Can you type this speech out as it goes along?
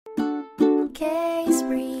case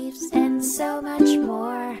briefs, and so much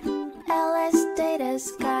more. LS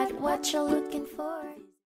Data's got what you're looking for.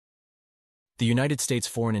 The United States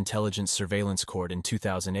Foreign Intelligence Surveillance Court in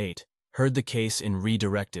 2008 heard the case in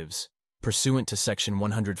Directives Pursuant to Section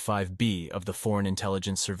 105B of the Foreign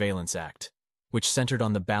Intelligence Surveillance Act, which centered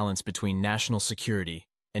on the balance between national security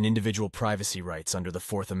and individual privacy rights under the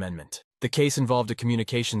Fourth Amendment. The case involved a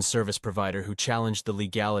communications service provider who challenged the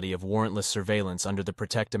legality of warrantless surveillance under the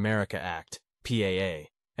Protect America Act, PAA,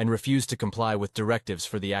 and refused to comply with directives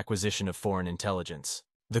for the acquisition of foreign intelligence.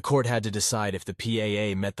 The court had to decide if the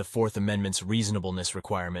PAA met the Fourth Amendment's reasonableness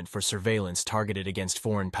requirement for surveillance targeted against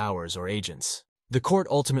foreign powers or agents. The court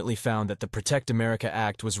ultimately found that the Protect America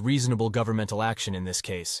Act was reasonable governmental action in this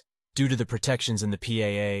case, due to the protections in the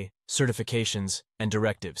PAA, certifications, and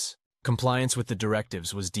directives. Compliance with the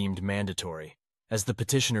directives was deemed mandatory, as the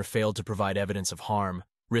petitioner failed to provide evidence of harm,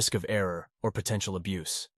 risk of error, or potential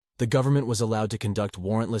abuse. The government was allowed to conduct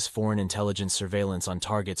warrantless foreign intelligence surveillance on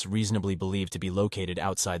targets reasonably believed to be located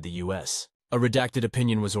outside the U.S. A redacted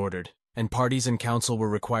opinion was ordered, and parties and counsel were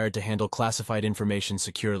required to handle classified information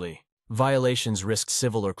securely. Violations risked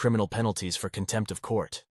civil or criminal penalties for contempt of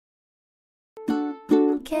court.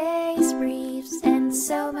 Case briefs, and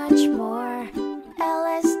so much more.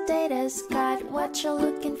 LS Data's got what you're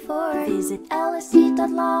looking for. Visit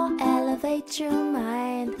lsc.law, elevate your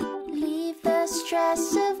mind. Leave the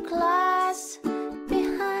stress of class.